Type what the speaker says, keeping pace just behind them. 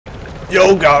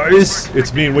Yo guys,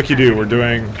 it's me and WikiDoo. We're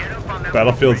doing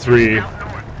Battlefield 3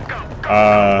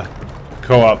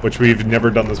 co-op, which we've never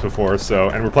done this before.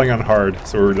 And we're playing on hard,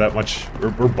 so we're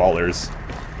ballers.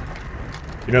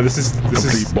 You know, this is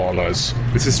ballers.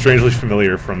 This is strangely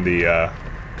familiar from the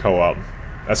co-op.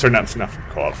 Sorry, not from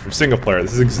co-op, from single player.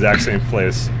 This is the exact same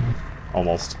place,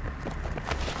 almost.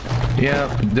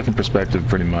 Yeah, different perspective,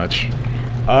 pretty much.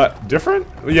 Different?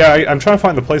 Yeah, I'm trying to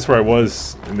find the place where I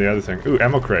was in the other thing. Ooh,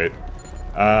 ammo crate.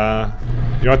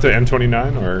 You want the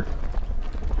M29 or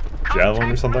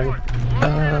Javelin or something?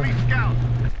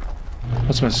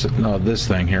 What's my... No, this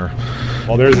thing here.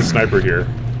 Well, there's a sniper here.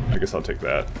 I guess I'll take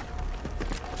that.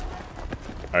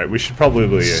 Alright, we should probably...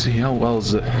 Let's see, how well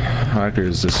is it? How accurate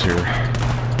is this here?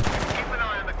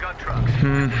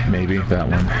 Maybe that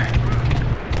one.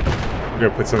 I'm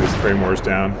gonna put some of these claymores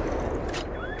down.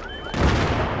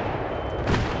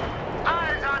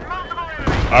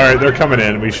 Alright, they're coming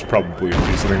in. We should probably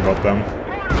do something about them.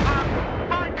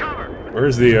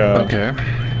 Where's the, Okay.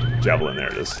 Javelin? There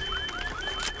it is.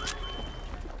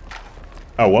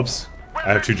 Oh, whoops.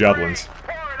 I have two javelins.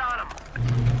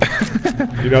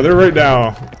 You know, they're right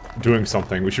now doing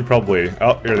something. We should probably...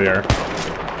 Oh, here they are.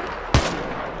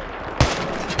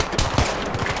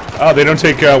 Oh, they don't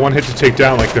take one hit to take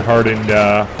down like the hard in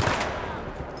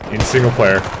single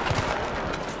player.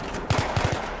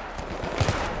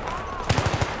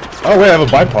 Oh wait, I have a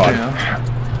bipod. Yeah.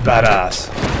 Badass.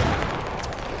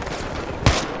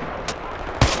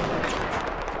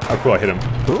 Oh cool, I hit him.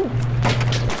 Ooh.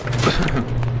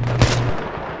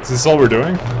 Is this all we're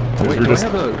doing? Oh, wait, do I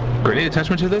have a grenade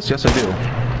attachment to this? Yes, I do.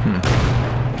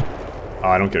 Oh,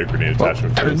 I don't get a grenade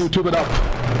attachment for this. New tube it up.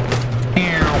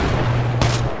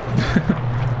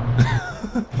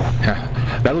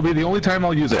 That'll be the only time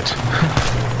I'll use it.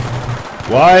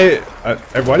 Why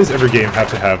does every game have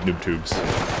to have noob tubes?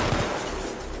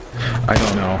 I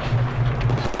don't know.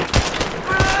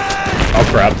 Oh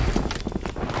crap.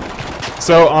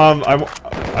 So,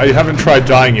 I haven't tried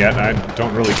dying yet, and I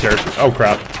don't really care. Oh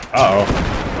crap. Uh-oh.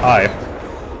 Hi.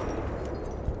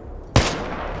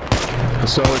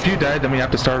 So if you died, then we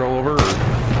have to start all over? Or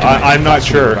I'm not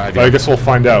sure, but I guess we'll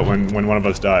find out when one of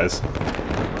us dies.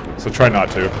 So try not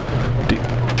to.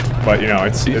 But, you know,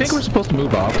 Do you think we're supposed to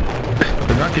move up?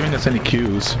 They're not giving us any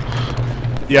cues.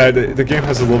 Yeah, the game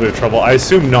has a little bit of trouble. I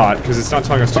assume not, because it's not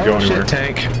telling us to go anywhere. Shit,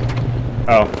 tank.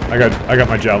 Oh, I got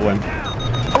my javelin.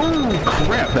 Oh,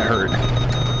 crap, that hurt.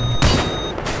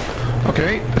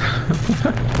 Okay.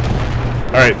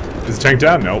 Alright, is the tank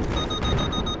down? Nope.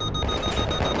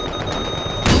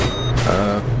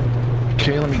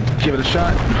 Okay, let me give it a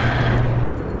shot.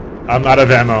 I'm out of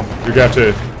ammo. You're gonna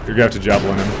have to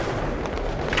javelin him.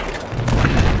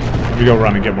 Let me go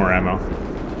run and get more ammo.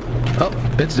 Oh,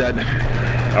 it's dead.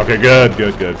 Okay,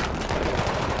 good.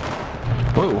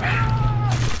 Whoa.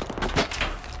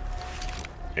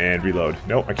 And reload.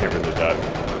 Nope, I can't reload that.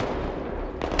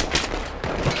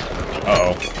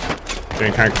 Uh-oh.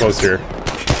 Getting kind of close here.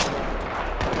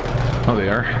 Oh, they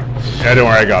are? Yeah, don't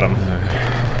worry, I got him.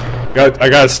 I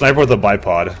got a sniper with a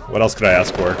bipod. What else could I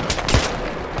ask for?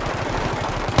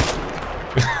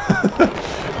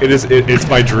 It's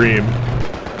my dream.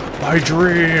 My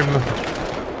dream!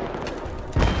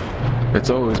 It's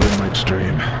always been my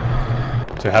dream.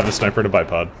 To have a sniper and a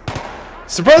bipod.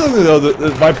 Surprisingly though, the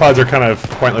bipods are kind of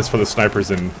pointless for the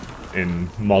snipers in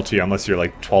multi, unless you're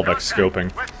like 12x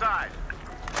scoping.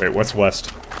 Wait, what's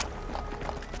west?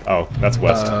 Oh, that's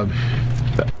west.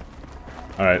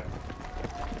 Alright.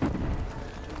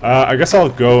 I guess I'll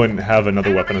go and have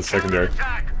another weapon as secondary.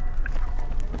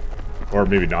 Or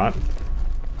maybe not.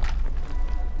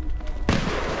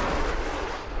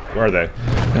 Where are they?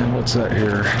 And what's that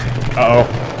here? Uh-oh.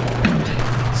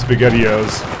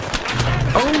 SpaghettiOs.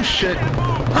 Oh, shit!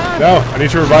 Ah! No, I need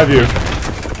to revive you.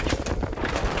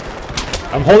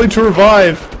 I'm holding to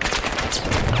revive!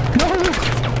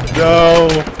 No!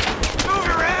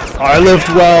 I lived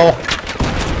well!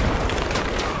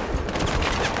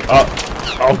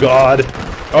 Oh god.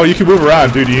 Oh, you can move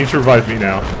around, dude. You need to revive me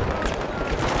now.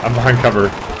 I'm behind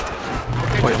cover.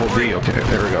 Wait, hold D. Okay,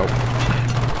 there we go.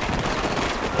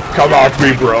 Come off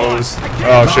me, bros!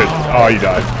 Oh shit. Oh, you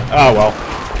died. Oh well.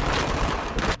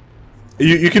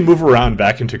 You can move around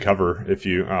back into cover if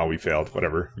you... Oh, we failed.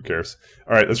 Whatever. Who cares?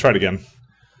 Alright, let's try it again.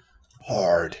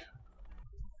 Hard.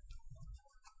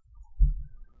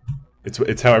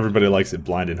 It's how everybody likes it,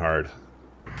 blind and hard.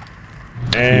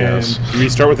 And yes. Do we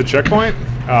start with the checkpoint?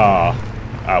 Ah,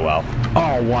 well.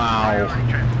 Oh, wow.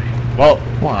 Well,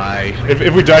 why?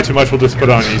 If we die too much, we'll just put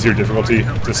on easier difficulty,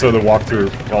 just so the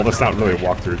walkthrough... Well, that's not really a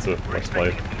walkthrough, it's a let's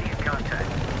play.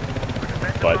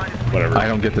 but whatever. I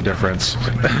don't get the difference.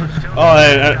 Oh,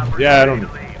 yeah, I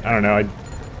don't know.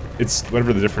 It's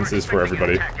whatever the difference is for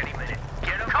everybody.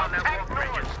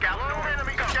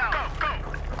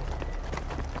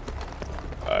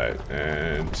 Alright,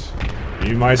 and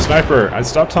you my sniper. I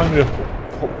stopped telling you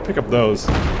to pick up those.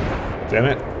 Damn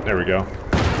it. There we go.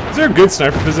 Is there a good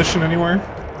sniper position anywhere?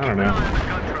 I don't know.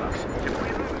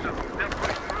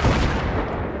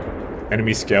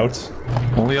 Enemy scouts?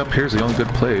 Only up here's the only good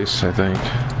place, I think.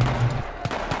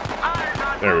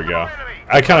 There we go.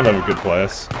 I kind of have a good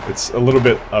place. It's a little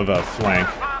bit of a flank.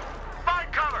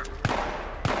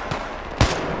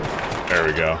 There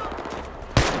we go.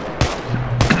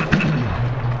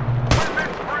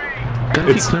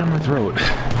 Gotta keep clearing my throat.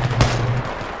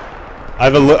 I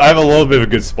have a little bit of a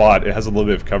good spot. It has a little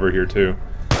bit of cover here too.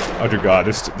 Oh dear God,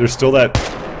 there's still that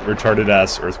retarded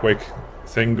ass earthquake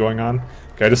thing going on.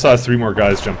 Okay, I just saw 3 more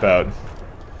guys jump out,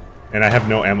 and I have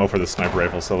no ammo for the sniper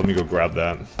rifle, so let me go grab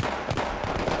that.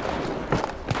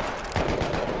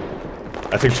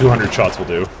 I think 200 shots will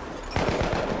do.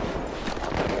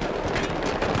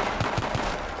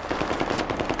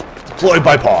 Deploy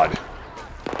bipod.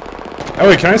 Oh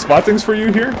wait, can I spot things for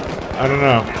you here? I don't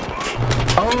know.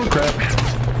 Oh crap!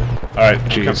 All right,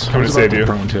 Jeez, come to save you.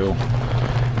 Prone to.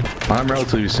 I'm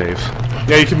relatively safe.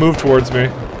 Yeah, you can move towards me.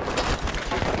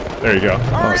 There you go.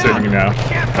 I'm saving you now.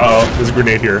 Uh oh, there's a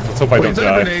grenade here. Let's hope I don't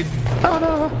die. Grenade. Oh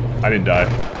no! I didn't die.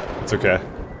 It's okay.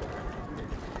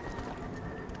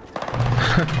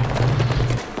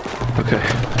 Okay.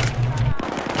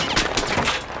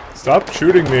 Stop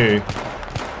shooting me.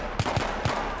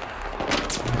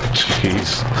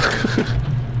 Jeez.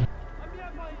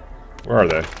 Where are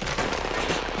they?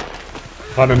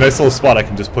 Found a nice little spot I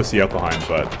can just pussy up behind,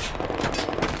 but...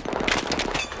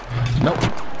 Nope.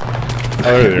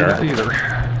 Oh, there they Not are. either.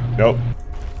 Nope.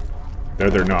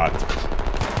 They're not.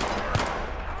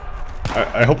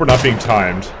 I hope we're not being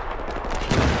timed.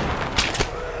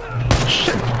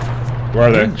 Shit. Where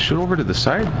are they? Shoot over to the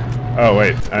side. Oh,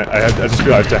 wait. I just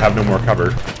realized I have no more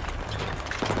cover.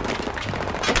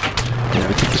 Yeah,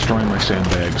 I keep destroying my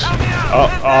sandbags.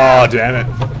 Oh, damn it.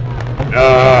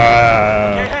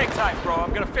 Okay, hang tight, bro.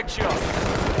 I'm gonna fix you up.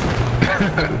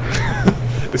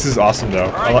 This is awesome, though.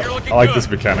 Alright, you're looking I like good. this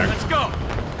mechanic. Let's go.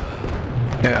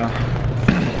 Yeah.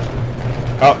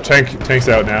 Oh, tank's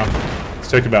out now. Let's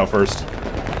take him out first.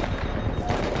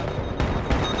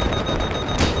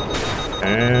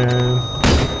 And...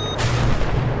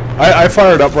 I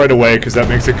fired up right away, because that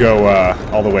makes it go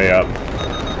all the way up.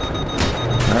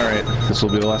 Alright, this will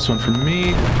be the last one from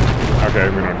me. Okay,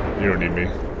 you don't need me.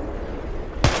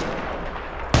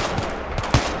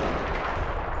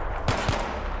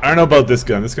 I don't know about this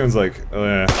gun. This gun's like,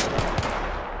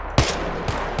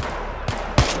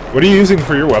 What are you using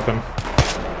for your weapon?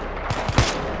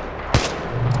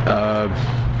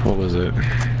 What was it?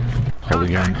 Hold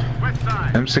again.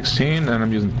 M16, and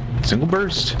I'm using single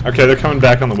burst. Okay, they're coming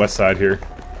back on the west side here.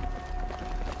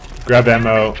 Grab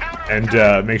ammo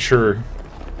and make sure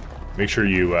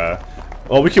you.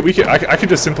 Well, I could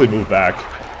just simply move back.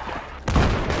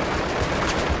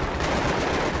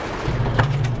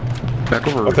 Back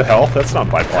over. What the hell? That's not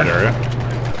bipod area.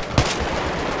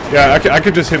 Yeah, I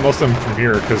could just hit most of them from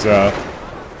here because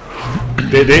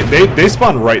they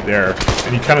spawn right there,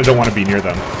 and you kind of don't want to be near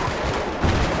them.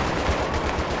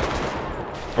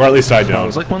 Or at least I Oh, don't.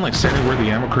 there's like one like standing where the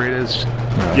ammo crate is.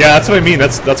 Yeah, that's what I mean.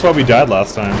 That's why we died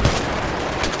last time.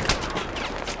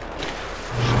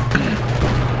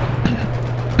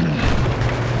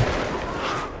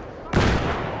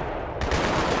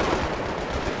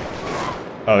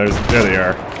 Oh, there they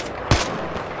are.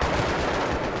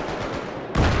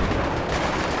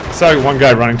 I saw one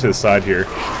guy running to the side here.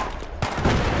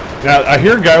 Now, I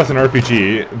hear a guy with an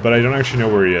RPG, but I don't actually know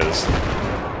where he is.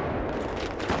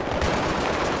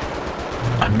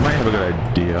 I might have a good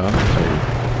idea.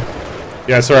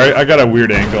 Yeah, sorry, I got a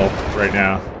weird angle right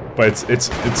now, but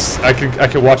I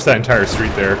can watch that entire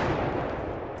street there.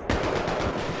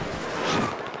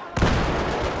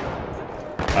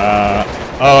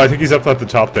 Oh, I think he's up at the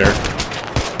top there.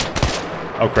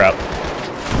 Oh crap.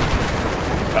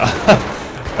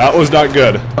 That was not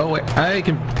good. Oh wait, I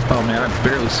can. Oh man, I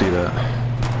barely see that.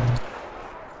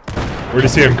 Where do you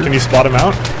see him? Can you spot him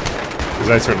out?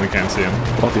 Because I certainly can't see him.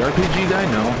 Well, the RPG guy,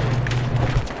 no.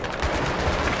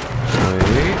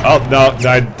 Wait. Oh no,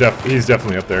 he's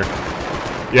definitely up there.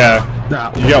 Yeah,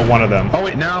 Nah. you got one of them. Oh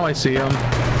wait, now I see him.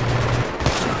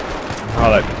 Oh,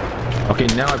 that. Okay,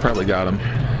 now I probably got him.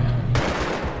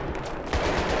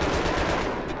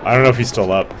 I don't know if he's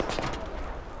still up.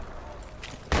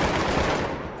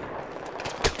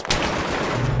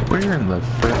 Where in the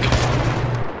frick?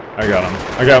 I got him.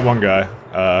 I got one guy.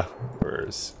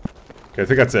 Where's... Okay, I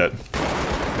think that's it.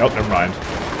 Nope, never mind.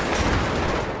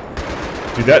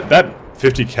 Dude, that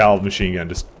 50 cal machine gun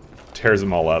just tears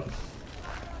them all up.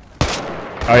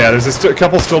 Oh yeah, there's a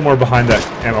couple still more behind that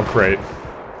ammo crate.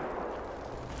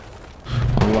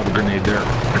 I love a grenade there.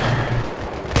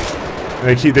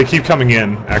 And they keep coming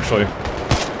in, actually.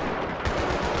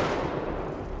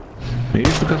 Maybe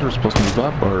it's because we're supposed to move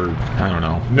up, or I don't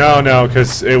know. No,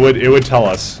 because it would tell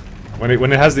us when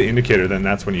it has the indicator. Then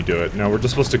that's when you do it. No, we're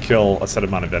just supposed to kill a set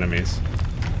amount of enemies.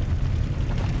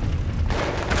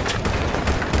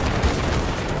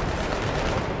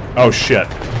 Oh shit!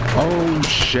 Oh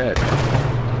shit!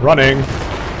 Running.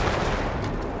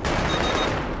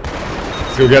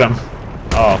 Let's go get him.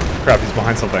 Oh crap! He's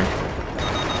behind something.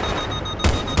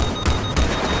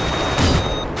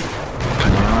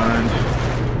 Come on!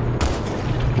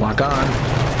 Lock on!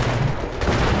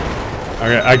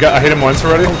 Okay, I hit him once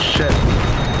already. Oh shit!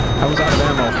 I was out of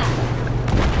ammo.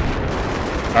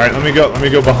 All right, let me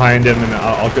go behind him, and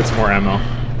I'll get some more ammo.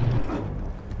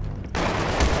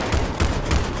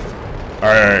 All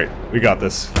right, we got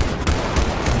this.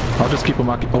 I'll just keep him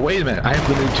occupied. Oh wait a minute! I have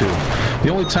the new tube. The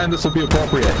only time this will be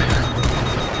appropriate.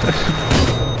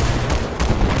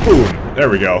 Boom! There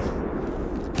we go.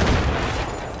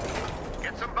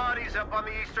 Get some bodies up on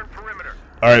the eastern perimeter.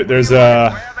 All right, there's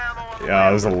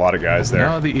yeah, there's a lot of guys there.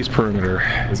 Now the east perimeter.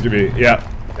 It's gonna be yeah.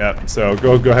 So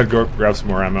go ahead, go grab some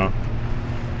more ammo.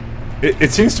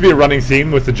 It seems to be a running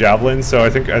theme with the javelin, so I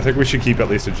think we should keep at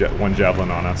least one javelin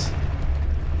on us.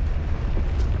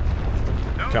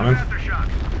 Coming.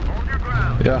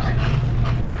 Yeah.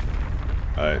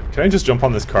 Can I just jump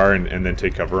on this car and then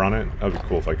take cover on it? That would be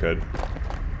cool if I could.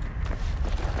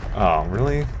 Oh,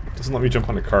 really? It doesn't let me jump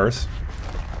onto cars?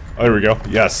 Oh, there we go.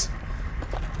 Yes.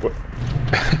 What?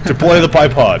 Deploy the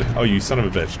bipod. Oh, you son of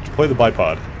a bitch. Deploy the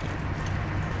bipod.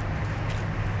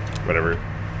 Whatever.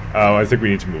 Oh, I think we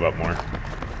need to move up more.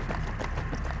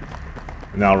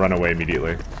 And now I'll run away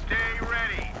immediately. Stay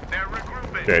ready. They're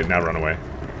regrouping. Okay, now run away.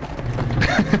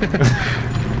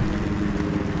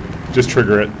 Just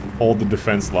trigger it. Hold the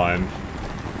defense line.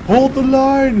 Hold the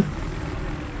line!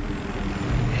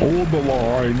 Hold the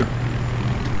line.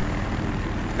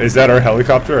 Is that our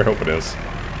helicopter? I hope it is.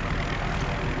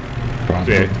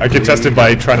 Okay, I can Probably. test it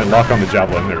by trying to lock on the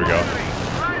javelin. There we go.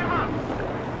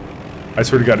 I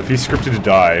swear to God, if he's scripted to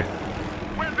die...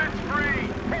 Weapons free.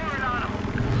 Pour it on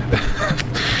them.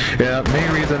 Yeah, main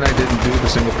reason I didn't do the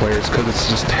single player is because it's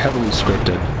just heavily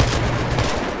scripted.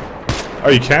 Oh,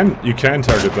 you can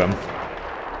target them.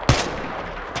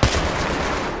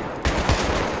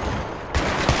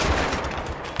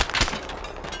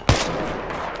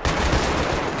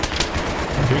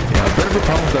 Yeah, a bit of a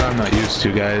problem that I'm not used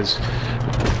to, guys,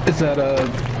 is that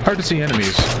hard to see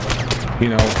enemies. You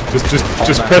know,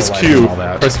 Just press Q. and all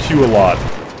that. Press Q a lot.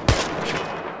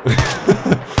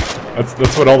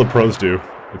 that's what all the pros do.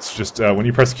 It's just when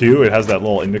you press Q, it has that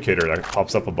little indicator that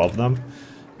pops up above them.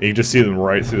 And you just see them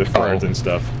right through the fires and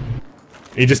stuff.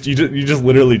 And you just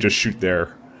literally just shoot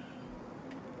there.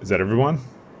 Is that everyone?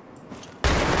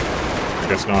 I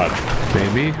guess not.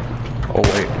 Maybe. Oh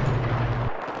wait.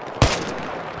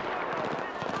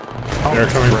 Oh, They're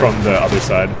coming right. from the other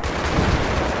side.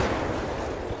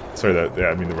 Sorry,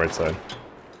 I mean the right side.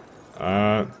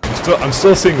 I'm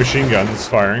still seeing machine guns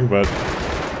firing, but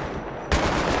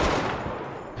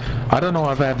I don't know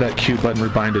if I have that Q button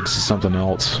rebinded to something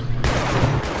else.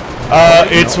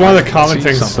 it's one of the common see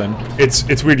things. something.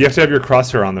 It's weird. You have to have your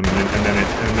crosshair on them, and then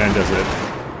it does it.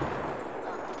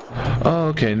 Oh,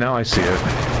 okay, now I see it.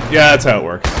 Yeah, that's how it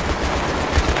works.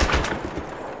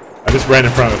 I just ran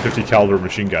in front of a 50 caliber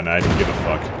machine gun, and I didn't give a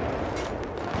fuck.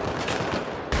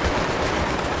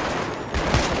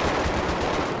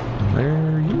 Where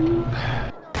are you?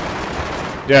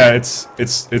 Yeah,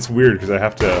 it's weird because I'm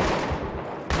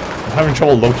having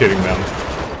trouble locating them.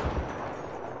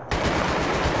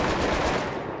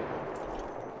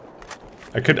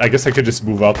 I guess I could just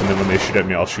move up, and then when they shoot at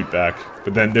me, I'll shoot back.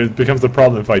 But then there becomes the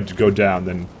problem if I go down,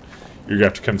 then you're gonna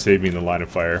have to come save me in the line of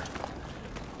fire.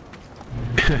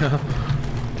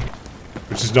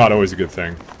 Which is not always a good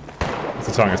thing. It's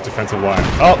the song, it's defensive line.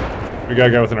 Oh! We got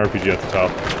a guy with an RPG at the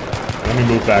top. Let me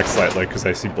move back slightly, because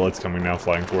I see bullets coming now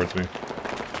flying towards me.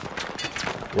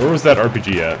 Where was that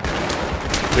RPG at?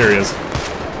 There he is.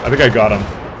 I think I got him.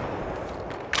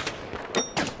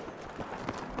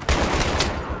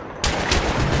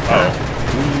 Uh-oh.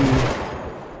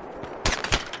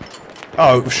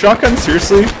 Oh, shotgun?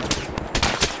 Seriously?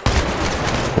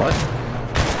 What?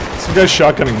 Some guy's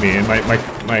shotgunning me, and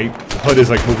my hood is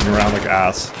like moving around like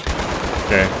ass.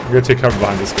 Okay, I'm gonna take cover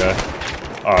behind this guy.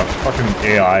 fucking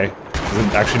AI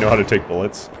doesn't actually know how to take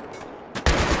bullets.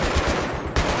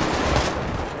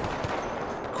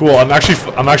 Cool. I'm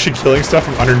actually killing stuff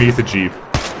from underneath a Jeep.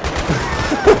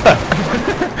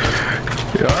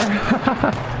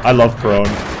 Yeah. I love prone.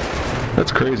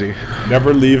 That's crazy.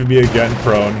 Never leave me again,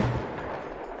 prone.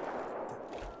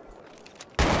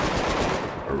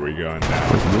 Where are we going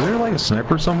now? Was there like a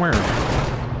sniper somewhere?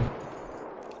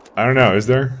 I don't know. Is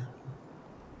there?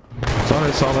 I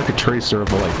saw like a tracer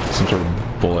of like some sort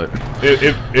of bullet.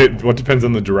 What depends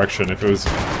on the direction. If it was,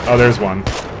 oh, there's one.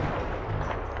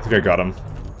 I think I got him.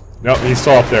 No, he's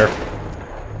still up there.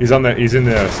 He's in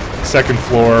the second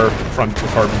floor front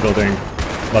apartment building,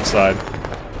 left side.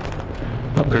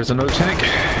 Oh, there's another tank.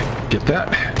 Get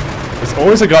that. There's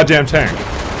always a goddamn tank.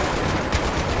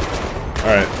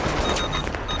 All right.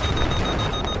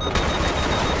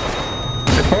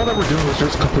 If all that we're doing was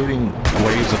just completing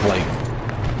waves of like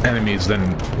enemies, then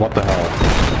what the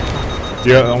hell? Do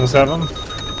you almost have him?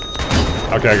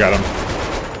 Okay, I got him.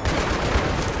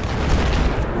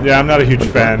 Yeah, I'm not a huge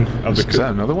fan of the. Is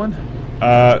that another one?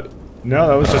 No,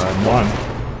 that was just one.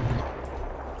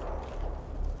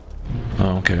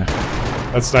 Oh, okay.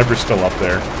 That sniper's still up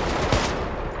there.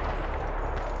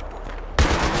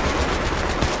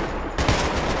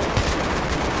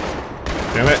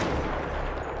 Damn it.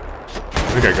 I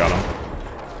think I got him.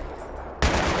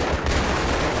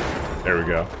 There we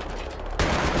go.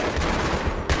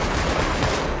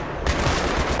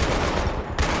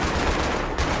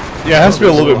 Yeah, it has to be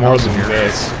a little bit more than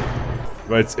this.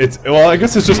 But it's well, I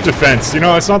guess it's just defense. You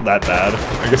know, it's not that bad.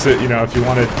 I guess you know, if you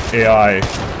wanted AI,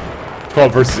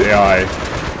 12 versus AI,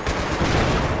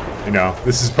 you know,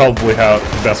 this is probably the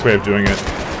best way of doing it.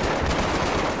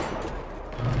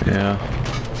 Yeah.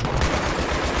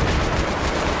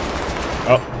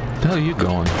 Oh. Where the hell are you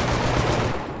going?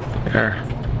 There.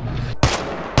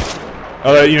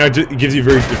 Oh, you know, it gives you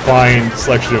very defined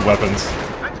selection of weapons.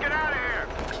 Let's get out of here.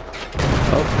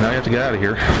 Oh, now you have to get out of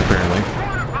here, apparently.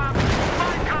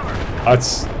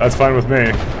 That's fine with me.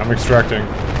 I'm extracting.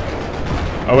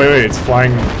 Oh wait, it's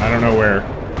flying. I don't know where.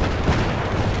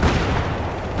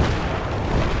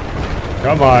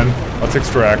 Come on, let's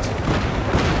extract.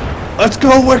 Let's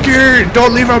go, Wicked!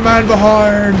 Don't leave a man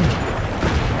behind.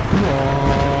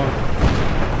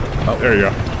 Oh, there you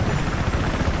go.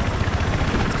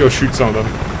 Let's go shoot some of them.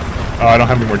 Oh, I don't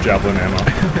have any more javelin ammo.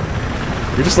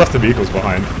 We just left the vehicles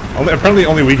behind. Apparently,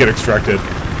 only we get extracted.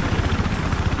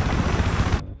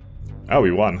 Oh,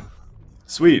 we won.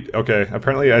 Sweet. Okay.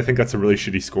 Apparently, I think that's a really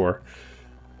shitty score.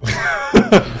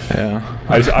 Yeah.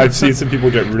 I've seen some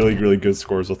people get really, really good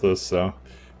scores with this. So,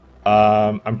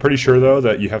 I'm pretty sure though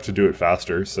that you have to do it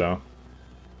faster. So,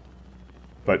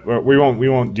 but we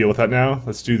won't deal with that now.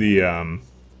 Let's do the.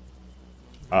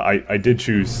 I did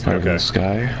choose. Okay.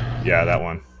 Sky. Yeah, that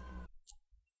one.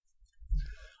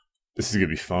 This is gonna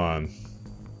be fun.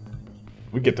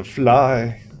 We get to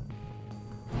fly.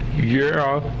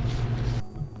 Yeah.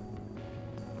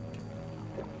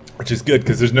 Which is good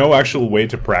because there's no actual way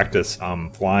to practice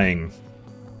flying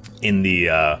in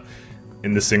the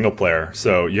single player.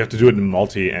 So you have to do it in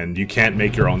multi, and you can't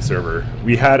make your own server.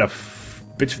 We had a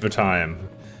bitch of a time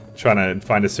trying to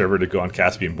find a server to go on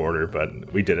Caspian border,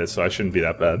 but we did it, so I shouldn't be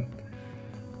that bad.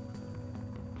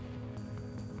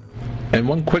 And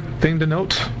one quick thing to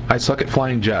note, I suck at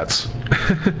flying jets.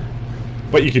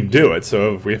 But you can do it,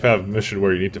 so if we have a mission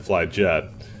where you need to fly a jet,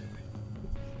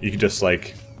 you can just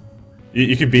like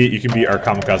you can be our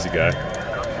kamikaze guy.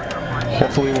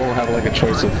 Hopefully we'll have like a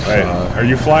choice of Wait, are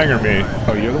you flying or me?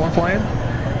 Oh, you're the one flying?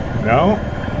 No?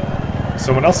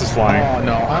 Someone else is flying. Oh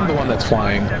no, I'm the one that's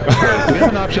flying. Wait, do we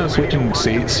have an option of switching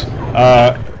seats?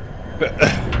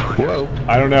 Whoa.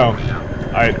 I don't know.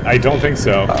 I don't think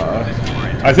so.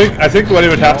 I think what it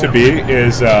would have to be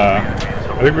is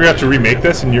I think we're gonna have to remake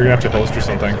this, and you're gonna have to host or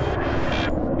something.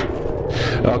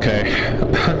 Okay.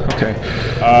 Okay.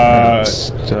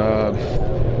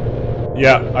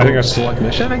 Yeah, I think that's select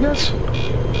mission, I guess.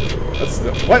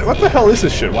 What the hell is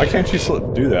this shit? Why can't you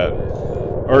do that?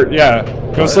 Or yeah,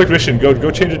 go select mission. Go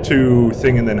change it to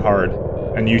thing and then hard,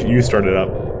 and you start it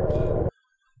up.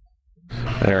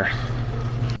 There.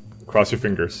 Cross your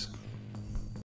fingers.